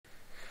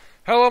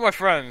Hello, my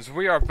friends.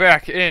 We are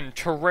back in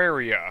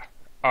Terraria.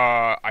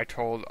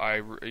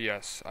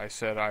 Yes, I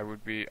said I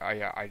would be.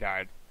 Yeah, I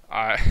died.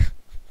 I,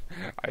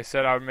 I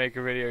said I would make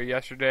a video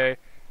yesterday.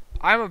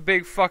 I'm a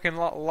big fucking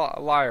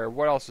liar.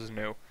 What else is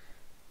new?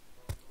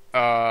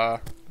 Uh,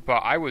 but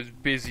I was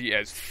busy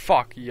as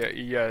fuck.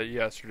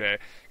 Yesterday,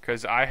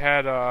 cause I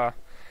had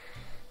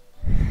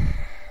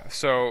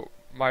So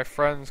my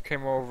friends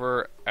came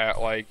over at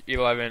like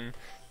 11.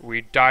 We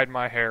dyed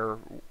my hair.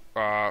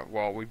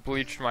 Well, we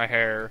bleached my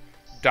hair,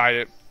 dyed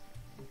it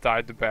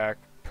dyed the back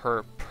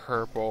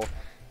purple.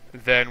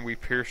 Then we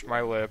pierced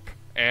my lip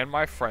and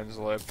my friend's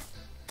lip,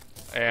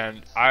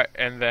 and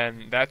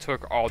then that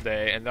took all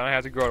day, and then I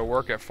had to go to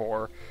work at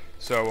 4.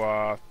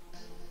 So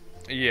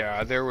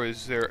yeah, there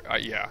was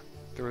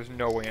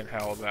no way in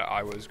hell that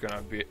I was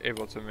gonna be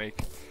able to make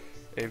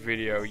a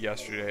video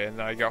yesterday, and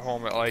then I got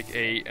home at like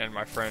 8, and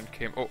my friend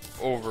came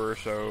over.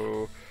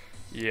 So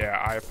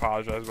yeah, I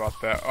apologize about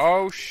that.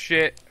 Oh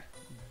shit,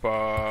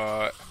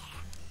 but.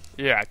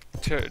 Yeah,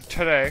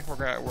 today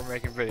we're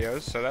making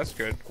videos, so that's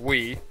good.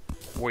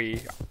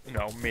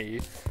 No,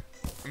 me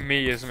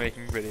is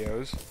making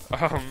videos.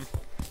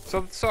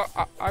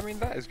 I mean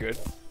that is good.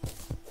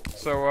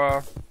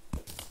 So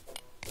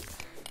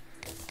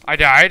I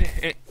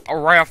died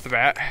right off the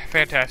bat.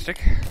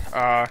 Fantastic.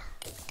 I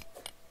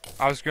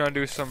was gonna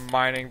do some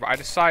mining, but I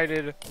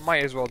decided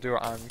might as well do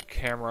it on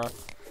camera.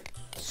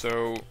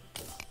 So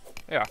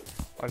yeah,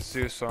 let's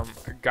do some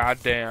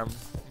goddamn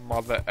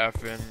mother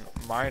effing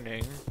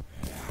mining.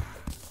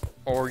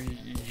 Or,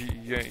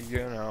 you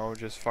know,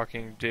 just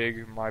fucking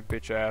dig my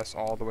bitch ass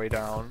all the way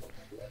down.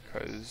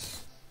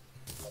 Because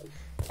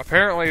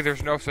apparently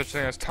there's no such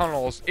thing as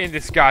tunnels in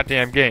this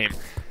goddamn game.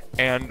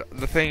 And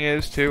the thing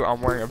is, too,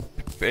 I'm wearing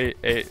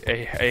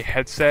a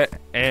headset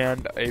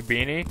and a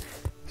beanie.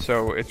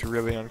 So it's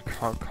really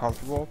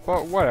uncomfortable.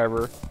 But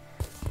whatever.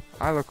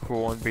 I look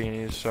cool in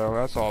beanies, so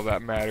that's all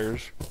that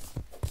matters.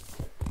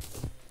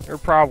 You're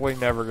probably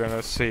never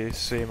gonna see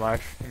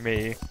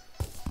me.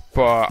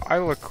 But I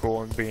look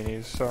cool in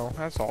beanies, so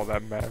that's all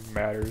that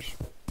matters.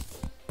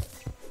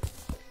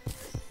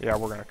 Yeah,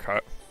 we're gonna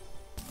cut.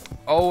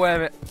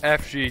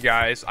 OMFG,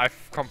 guys, I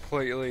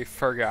completely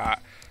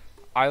forgot.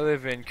 I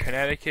live in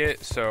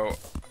Connecticut, so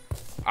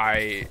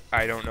I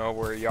don't know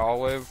where y'all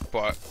live,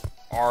 but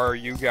are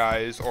you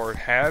guys, or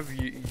have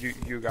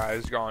you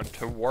guys gone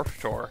to Warp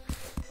Tour?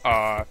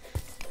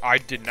 I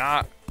did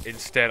not.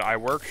 Instead, I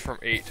worked from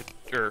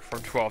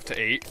 12 to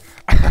 8,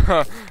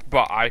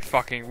 but I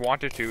fucking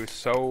wanted to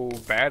so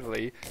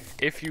badly.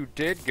 If you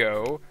did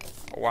go,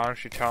 why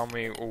don't you tell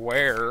me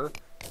where?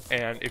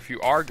 And if you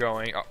are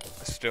going,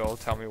 still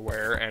tell me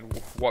where and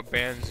what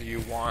bands you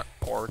want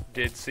or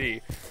did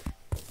see.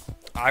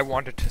 I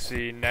wanted to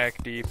see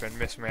Neck Deep and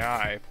Miss May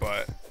I,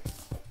 but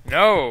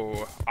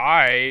no,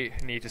 I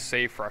need to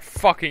save for a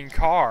fucking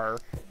car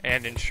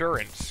and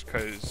insurance,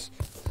 cause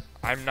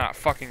I'm not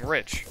fucking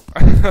rich.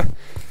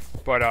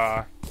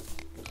 But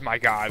my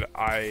god,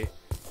 I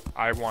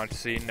want to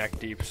see Neck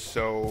Deep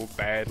so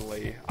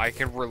badly. I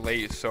can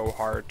relate so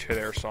hard to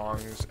their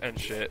songs and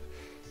shit.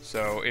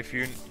 So if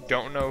you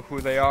don't know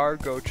who they are,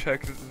 go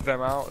check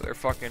them out. They're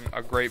fucking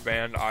a great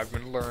band. I've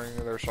been learning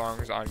their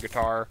songs on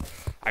guitar.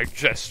 I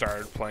just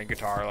started playing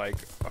guitar like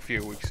a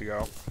few weeks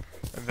ago.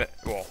 And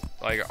well,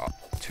 like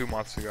 2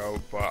 months ago,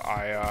 but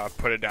I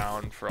put it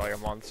down for like a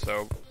month,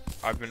 so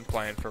I've been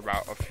playing for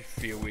about a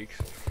few weeks.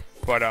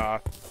 But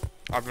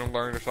I've been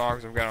learning the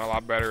songs. I'm getting a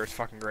lot better. It's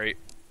fucking great.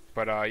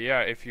 But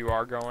yeah, if you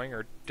are going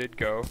or did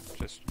go,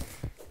 just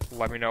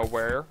let me know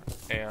where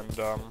and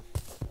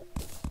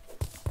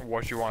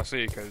what you want to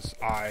see, because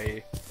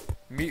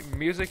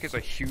music is a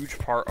huge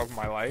part of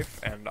my life,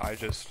 and I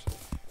just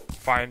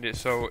find it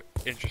so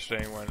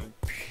interesting when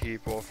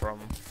people from,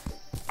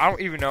 I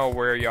don't even know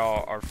where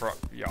y'all are from,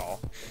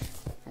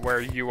 where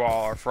you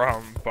all are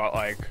from, but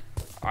like,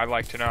 I'd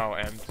like to know,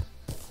 and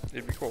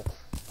it'd be cool.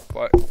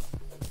 But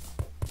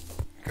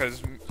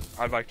because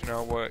I'd like to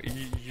know what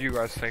you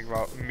guys think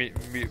about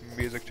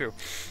music too,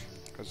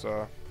 because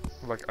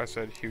like I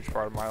said, huge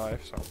part of my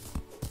life. So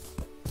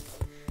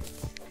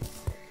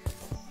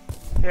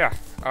yeah,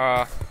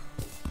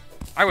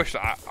 I wish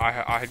I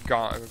had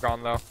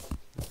gone though,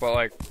 but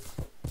like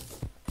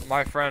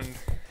my friend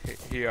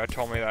he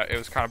told me that it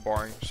was kind of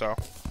boring, so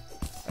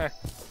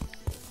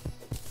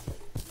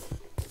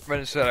but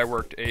instead I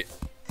worked 8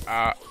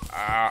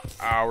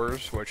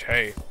 hours, which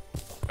hey,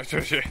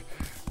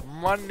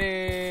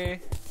 money.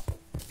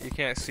 You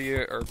can't see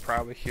it or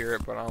probably hear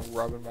it, but I'm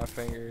rubbing my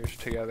fingers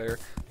together.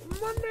 Money,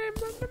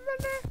 money,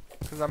 money.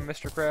 Because I'm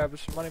Mr.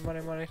 Krabs. Money,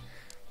 money, money.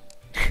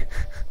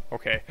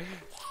 Okay.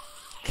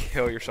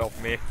 Kill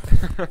yourself, me.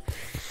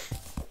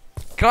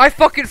 Can I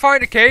fucking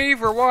find a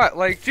cave or what?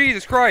 Like,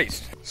 Jesus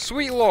Christ.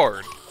 Sweet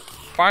Lord.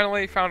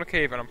 Finally found a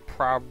cave, and I'm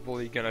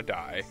probably gonna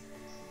die.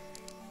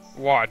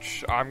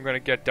 Watch. I'm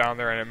gonna get down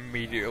there and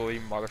immediately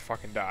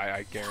motherfucking die.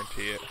 I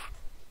guarantee it.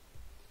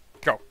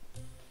 Go.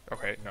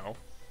 Okay, no.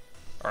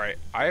 Alright,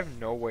 I have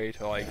no way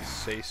to, like,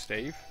 say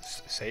safe?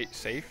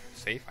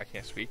 Safe? I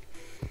can't speak.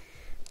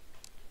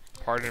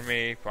 Pardon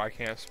me, but I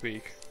can't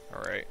speak.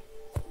 Alright.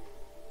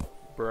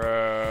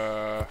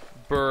 Bruh.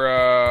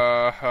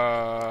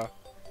 Bruh.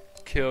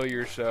 Kill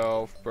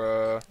yourself,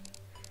 bruh.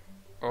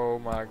 Oh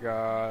my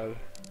god.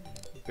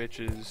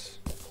 Bitches.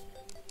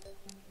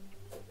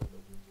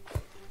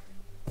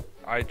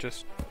 I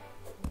just...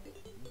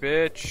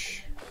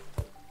 Bitch.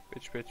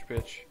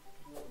 Bitch.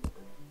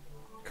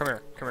 Come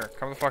here.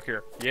 Come the fuck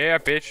here. Yeah,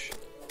 bitch.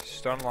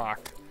 Stun lock.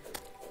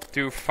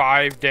 Do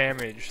 5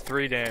 damage.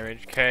 3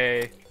 damage.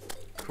 K.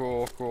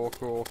 Cool.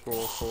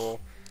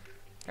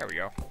 There we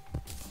go.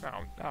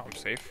 Now I'm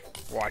safe.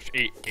 Watch,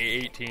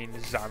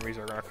 18 zombies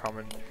are gonna come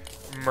and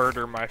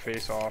murder my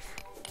face off.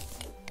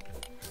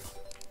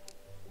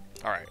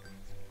 Alright.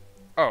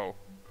 Oh.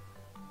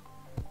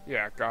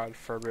 Yeah, God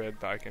forbid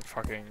that I can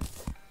fucking...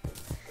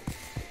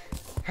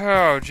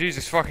 Oh,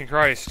 Jesus fucking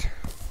Christ.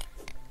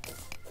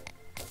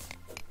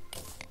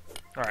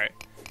 Alright.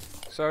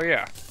 So,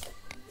 yeah.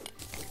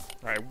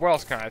 Alright, what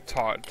else can I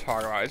talk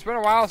about? It's been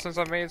a while since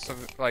I've made some,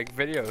 like,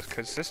 videos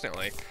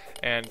consistently.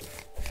 And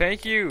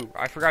thank you.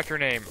 I forgot your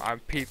name. I'm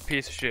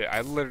piece of shit.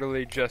 I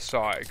literally just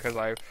saw it because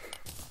I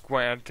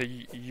went to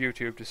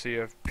YouTube to see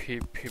if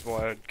people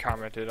had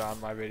commented on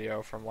my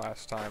video from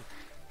last time.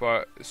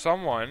 But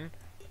someone,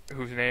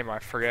 whose name I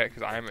forget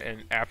because I'm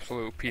an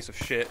absolute piece of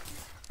shit,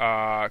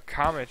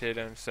 commented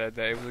and said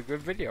that it was a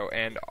good video.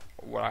 And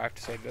what I have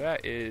to say to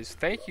that is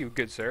thank you,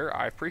 good sir.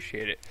 I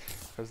appreciate it.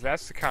 Because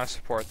that's the kind of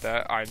support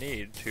that I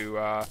need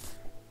to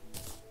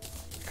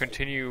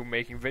continue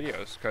making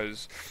videos.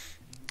 Because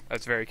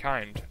that's very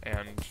kind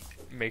and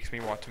makes me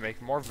want to make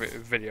more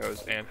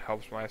videos and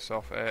helps my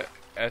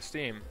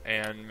self-esteem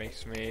and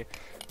makes me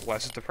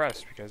less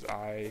depressed because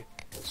I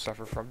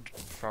suffer from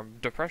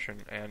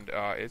depression and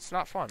it's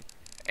not fun.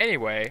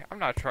 Anyway, I'm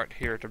not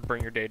here to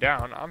bring your day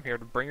down. I'm here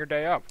to bring your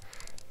day up.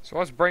 So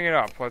let's bring it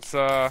up. Let's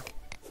not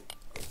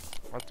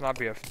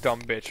be a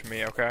dumb bitch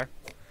me, okay?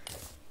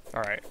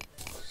 Alright.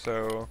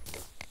 So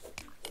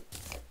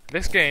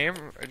this game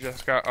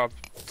just got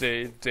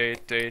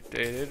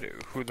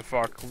updated. Who the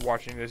fuck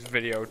watching this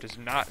video does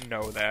not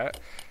know that?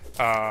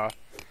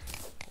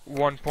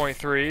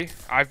 1.3.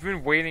 I've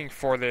been waiting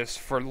for this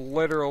for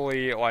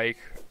literally like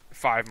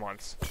 5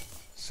 months,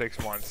 6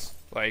 months.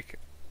 Like,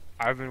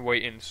 I've been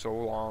waiting so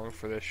long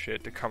for this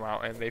shit to come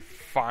out, and they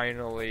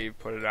finally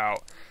put it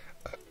out.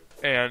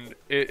 And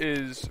it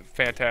is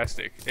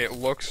fantastic. It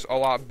looks a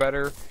lot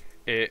better.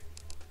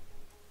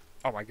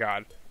 Oh my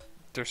god.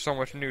 There's so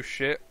much new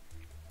shit.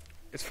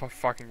 It's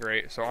fucking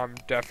great. So I'm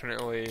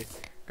definitely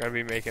gonna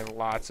be making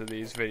lots of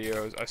these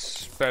videos,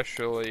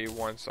 especially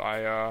once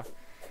I,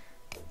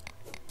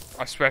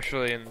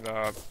 especially in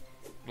the,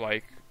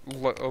 like,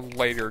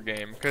 later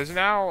game. Because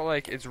now,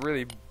 like, it's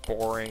really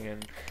boring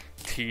and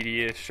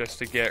tedious just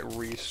to get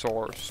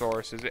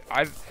resources.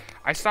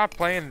 I stopped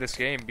playing this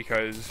game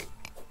because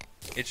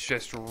it's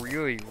just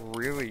really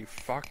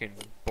fucking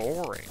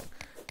boring.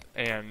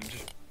 And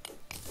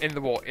in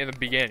the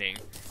beginning,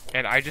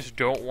 and I just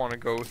don't want to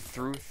go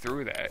through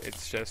that.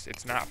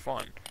 It's not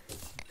fun.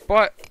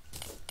 But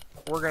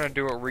we're gonna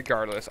do it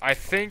regardless. I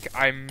think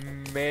I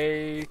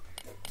may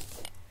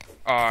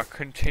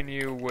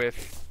continue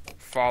with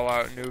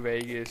Fallout New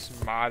Vegas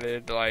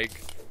modded. Like,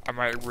 I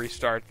might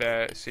restart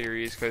that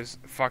series because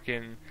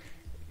fucking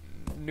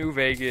New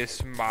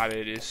Vegas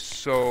modded is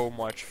so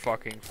much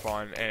fucking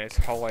fun and it's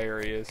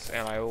hilarious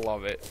and I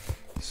love it.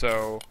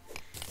 So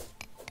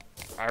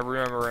I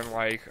remember in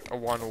like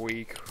 1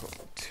 week,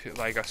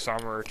 like a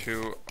summer or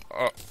two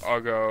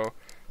ago,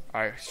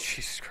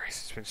 Jesus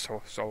Christ, it's been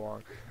so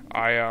long.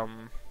 I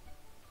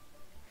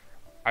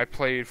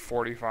played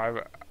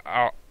 45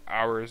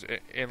 hours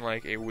in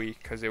like a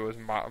week because it was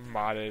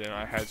modded and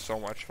I had so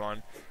much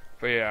fun.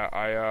 But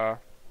yeah,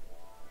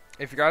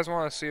 if you guys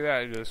want to see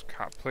that, just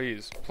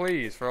please,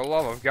 for the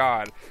love of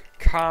God,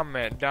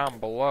 comment down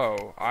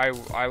below. I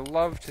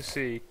love to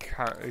see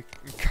comments.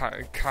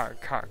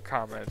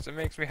 It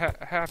makes me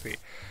happy.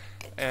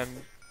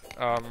 And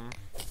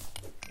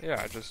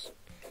yeah, just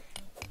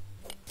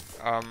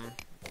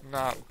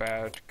not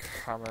bad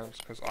comments,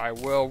 because I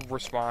will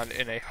respond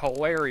in a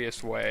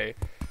hilarious way,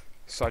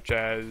 such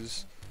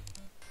as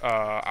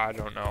I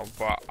don't know,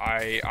 but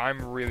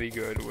I'm really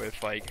good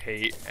with like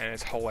hate, and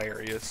it's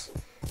hilarious.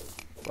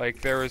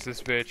 Like, there was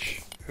this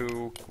bitch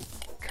who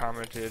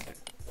commented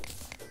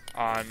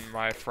on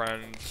my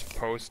friend's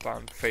post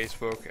on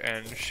Facebook,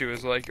 and she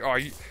was like, "Oh,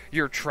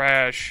 you're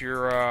trash,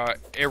 you're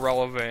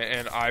irrelevant,"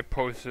 and I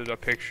posted a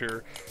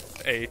picture,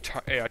 a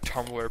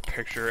Tumblr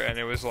picture, and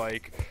it was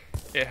like,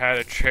 it had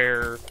a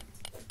chair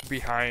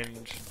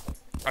behind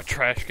a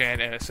trash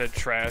can, and it said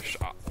trash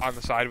on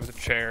the side with a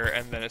chair,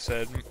 and then it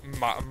said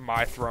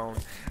my throne.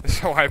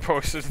 So I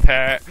posted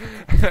that,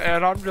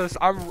 and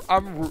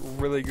I'm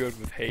really good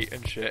with hate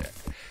and shit,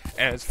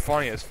 and it's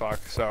funny as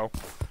fuck. So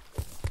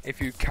if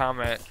you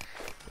comment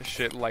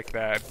shit like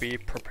that, be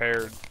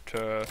prepared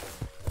to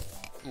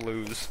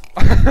lose.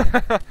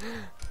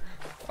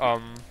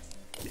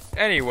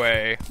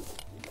 Anyway,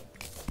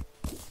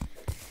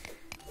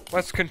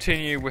 let's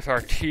continue with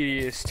our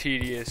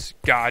tedious,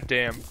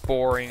 goddamn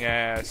boring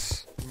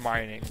ass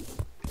mining.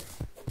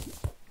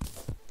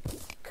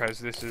 Because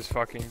this is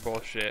fucking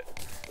bullshit.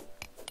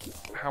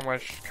 How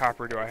much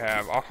copper do I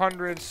have?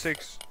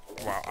 106.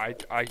 Wow, I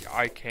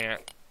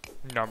can't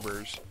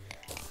numbers.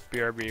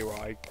 BRB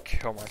while I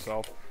kill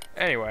myself.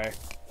 Anyway,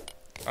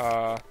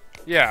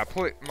 yeah,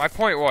 my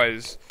point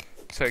was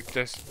to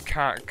just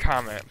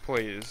comment,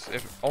 please,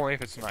 only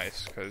if it's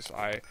nice, because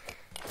I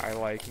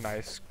like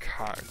nice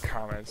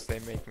comments. They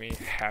make me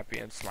happy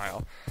and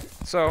smile.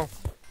 So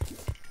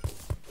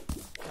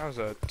that was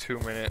a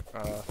 2-minute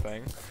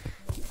thing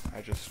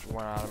I just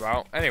went on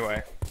about.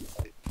 Anyway,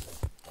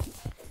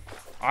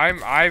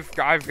 I've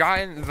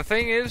gotten, the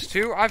thing is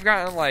too, I've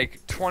gotten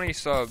like 20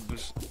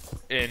 subs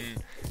in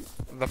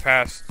the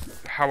past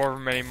however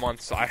many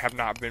months I have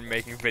not been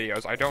making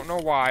videos. I don't know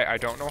why, I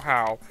don't know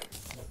how,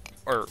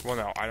 or, well,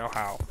 no, I know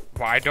how,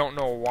 but I don't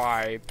know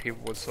why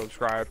people would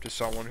subscribe to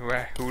someone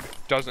who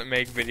doesn't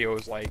make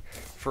videos, like,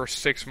 for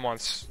 6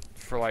 months,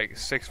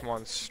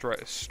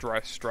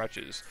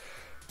 stretches.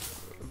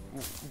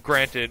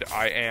 Granted,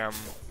 I am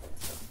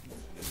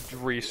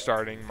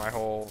restarting my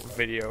whole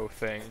video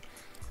thing,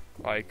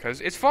 like,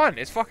 cause it's fun,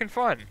 it's fucking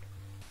fun.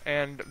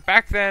 And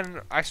back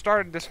then, I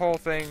started this whole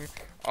thing,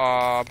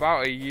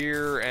 about a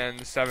year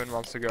and 7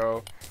 months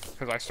ago,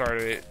 because I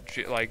started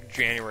it like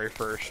January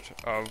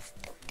 1st of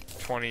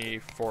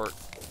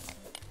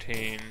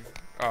 2014,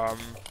 I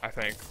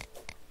think.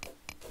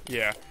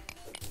 Yeah.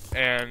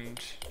 And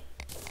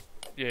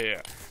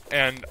yeah.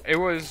 And it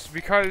was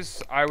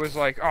because I was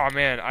like, oh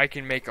man, I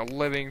can make a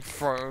living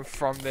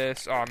from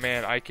this. Oh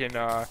man, I can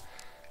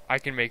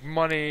make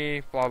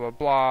money, blah blah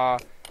blah.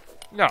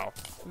 No,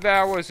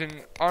 that was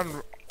an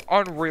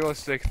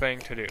unrealistic thing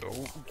to do.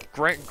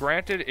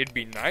 Granted, it'd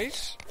be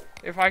nice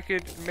if I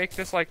could make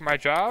this like my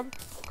job,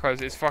 because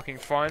it's fucking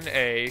fun.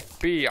 A.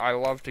 B. I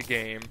love to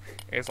game.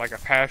 It's like a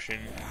passion.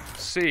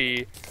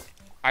 C.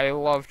 I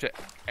love to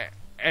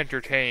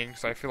entertain,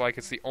 because I feel like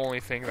it's the only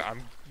thing that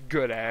I'm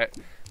good at.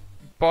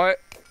 But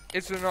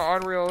it's an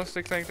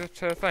unrealistic thing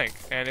to think,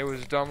 and it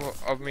was dumb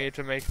of me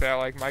to make that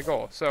like my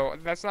goal. So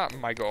that's not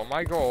my goal.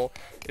 My goal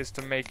is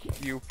to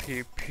make you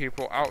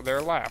people out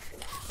there laugh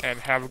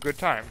and have a good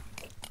time.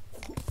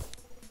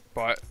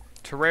 But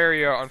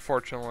Terraria,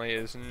 unfortunately,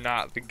 is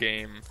not the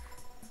game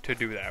to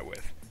do that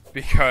with,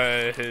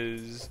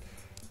 because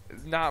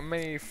not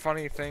many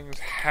funny things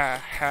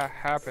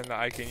happen that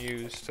I can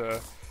use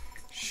to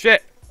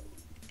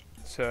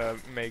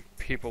make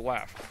people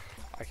laugh.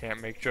 I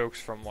can't make jokes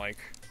from, like,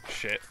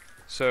 shit.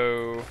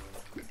 So,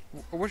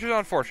 which is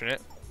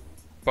unfortunate,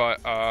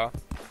 but that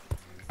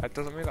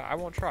doesn't mean that I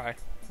won't try.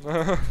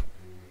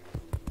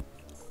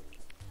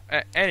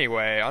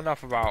 Anyway,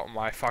 enough about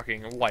my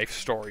fucking life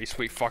story,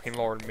 sweet fucking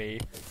lord me.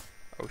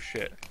 Oh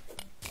shit.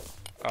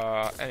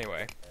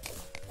 Anyway.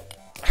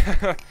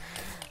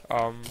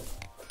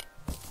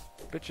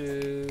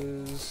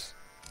 Bitches.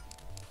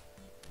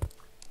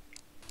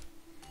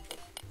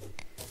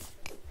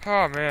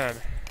 Oh man.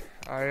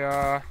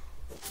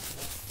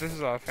 This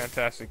is a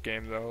fantastic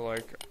game though.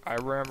 Like, I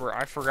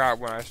forgot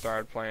when I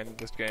started playing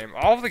this game.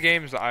 All of the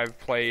games that I've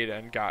played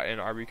and gotten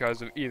are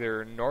because of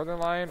either Northern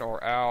Lion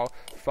or Al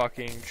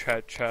fucking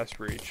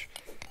Chest Reach.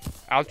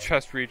 Al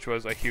Chest Reach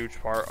was a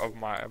huge part of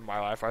my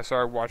life. I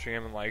started watching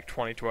him in like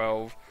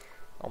 2012.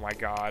 Oh my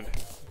god.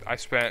 I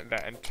spent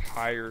that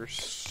entire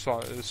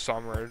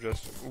summer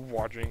just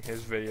watching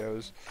his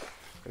videos,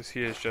 because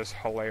he is just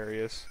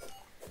hilarious.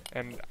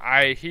 And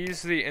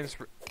he's the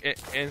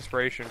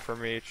inspiration for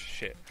me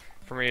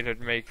to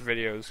make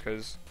videos,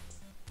 because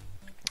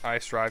I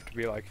strive to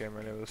be like him,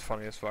 and it was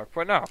funny as fuck.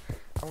 But no,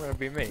 I'm gonna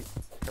be me,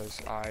 because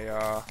I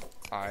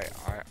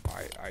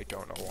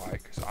don't know why,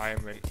 because I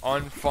am an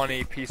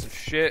unfunny piece of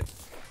shit.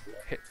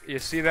 You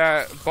see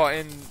that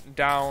button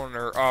down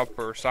or up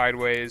or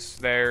sideways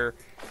there?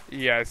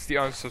 Yeah, it's the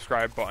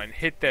unsubscribe button.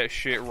 Hit that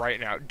shit right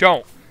now.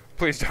 Don't!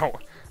 Please don't.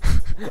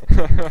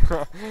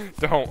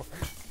 Don't.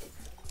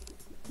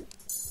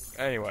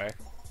 Anyway.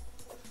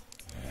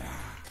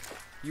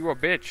 You a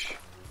bitch.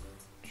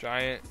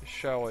 Giant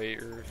Shelly,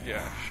 or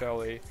yeah,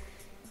 Shelly.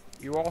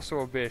 You also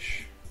a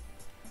bish.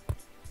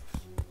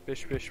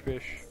 Bish, bish,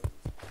 bish.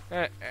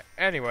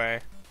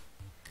 Anyway.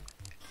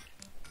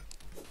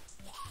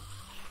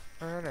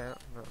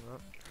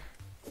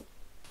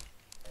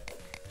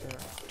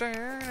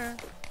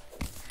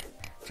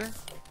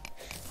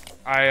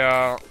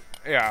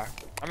 Yeah.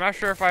 I'm not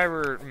sure if I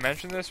ever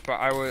mentioned this, but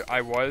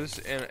I was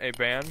in a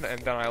band,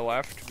 and then I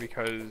left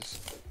because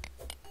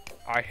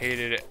I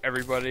hated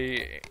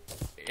everybody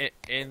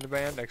in the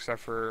band except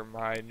for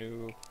my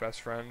new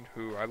best friend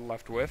who I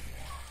left with.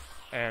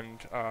 And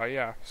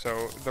yeah,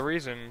 so the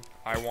reason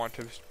I want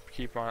to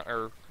keep on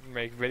or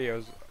make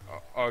videos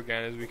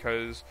again is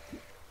because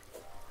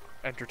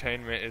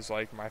entertainment is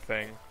like my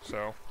thing.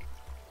 So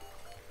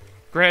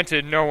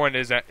granted, no one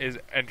is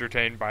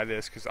entertained by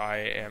this, because I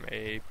am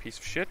a piece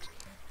of shit.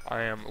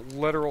 I am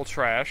literal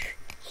trash.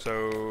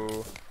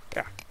 So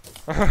yeah.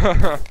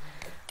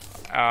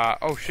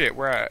 Oh shit,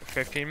 we're at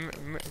 15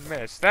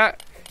 minutes.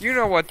 That You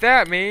know what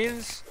that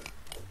means.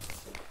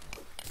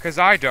 Because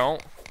I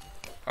don't.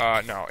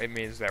 No, it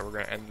means that we're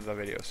going to end the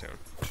video soon.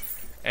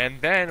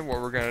 And then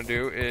what we're going to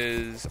do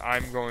is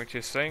I'm going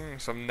to sing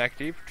some neck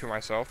deep to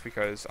myself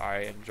because I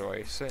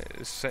enjoy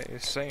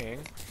singing.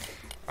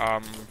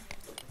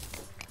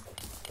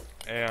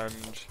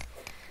 And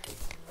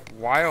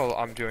while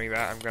I'm doing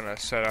that, I'm going to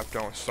set up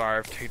Don't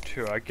Starve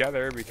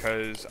together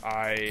because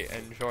I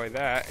enjoy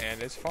that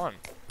and it's fun.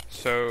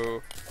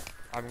 So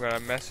I'm going to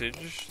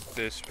message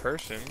this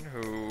person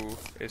who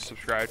is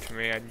subscribed to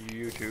me on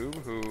YouTube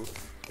who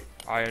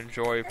I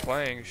enjoy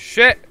playing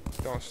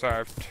Don't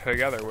Starve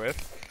together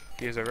with.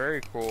 He is a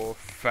very cool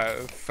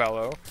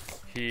fellow.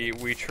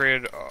 We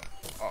traded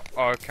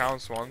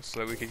accounts once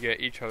so that we could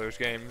get each other's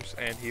games,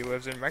 and he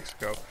lives in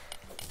Mexico.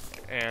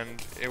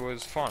 And it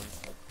was fun.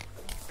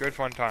 Good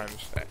fun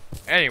times.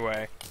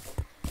 Anyway.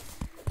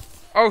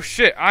 Oh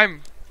shit,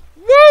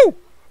 Woo!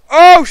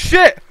 Oh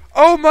shit!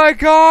 Oh my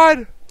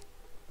god!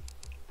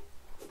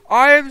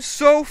 I am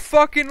so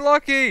fucking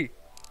lucky!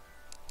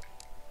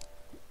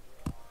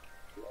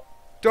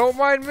 Don't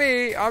mind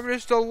me, I'm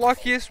just the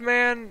luckiest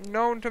man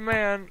known to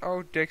man.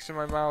 Oh, dicks in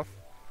my mouth.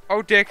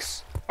 Oh,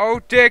 dicks.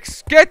 Oh,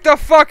 dicks. Get the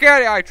fuck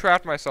out of here. I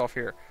trapped myself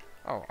here.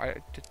 Oh, I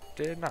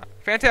did not.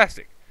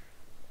 Fantastic.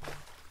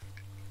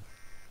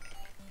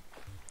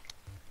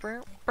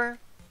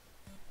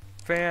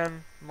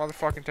 Fan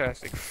motherfucking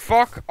tastic.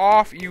 Fuck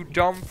off, you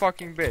dumb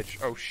fucking bitch.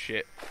 Oh,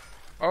 shit.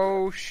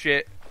 Oh,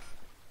 shit.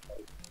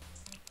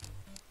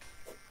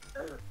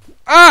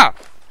 Ah!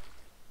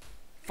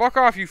 Fuck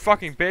off, you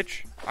fucking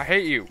bitch. I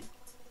hate you.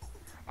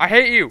 I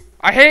hate you.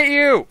 I hate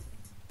you!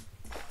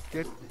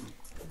 Get...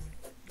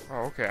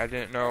 Oh, okay. I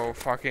didn't know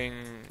fucking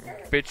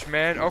bitch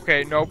man.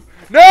 Okay, nope.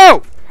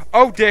 No!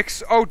 Oh,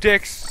 dicks. Oh,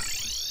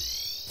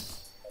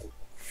 dicks.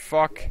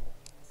 Fuck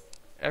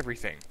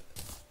everything.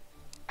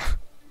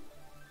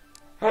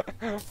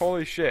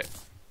 Holy shit.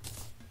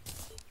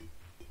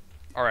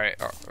 Alright.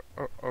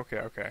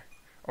 Okay.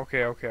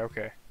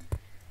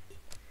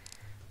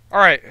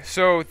 Alright,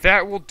 so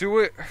that will do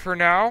it for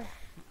now.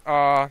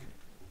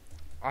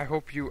 I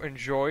hope you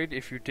enjoyed.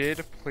 If you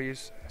did,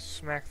 please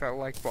smack that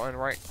like button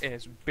right in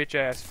his bitch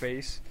ass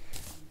face.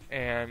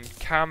 And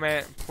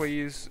comment,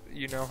 please.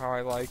 You know how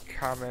I like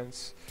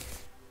comments.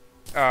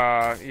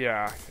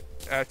 Yeah.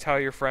 Tell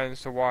your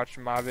friends to watch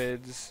my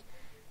vids.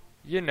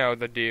 You know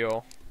the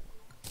deal.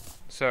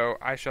 So,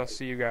 I shall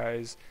see you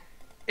guys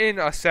in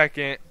a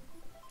second.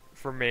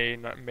 For me,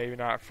 maybe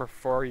not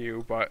for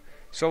you, but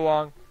so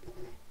long.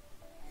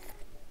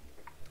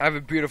 Have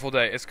a beautiful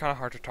day. It's kind of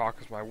hard to talk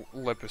because my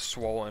lip is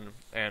swollen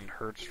and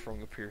hurts from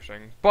the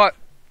piercing. But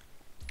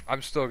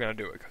I'm still going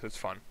to do it because it's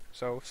fun.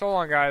 So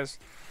long, guys.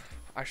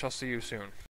 I shall see you soon.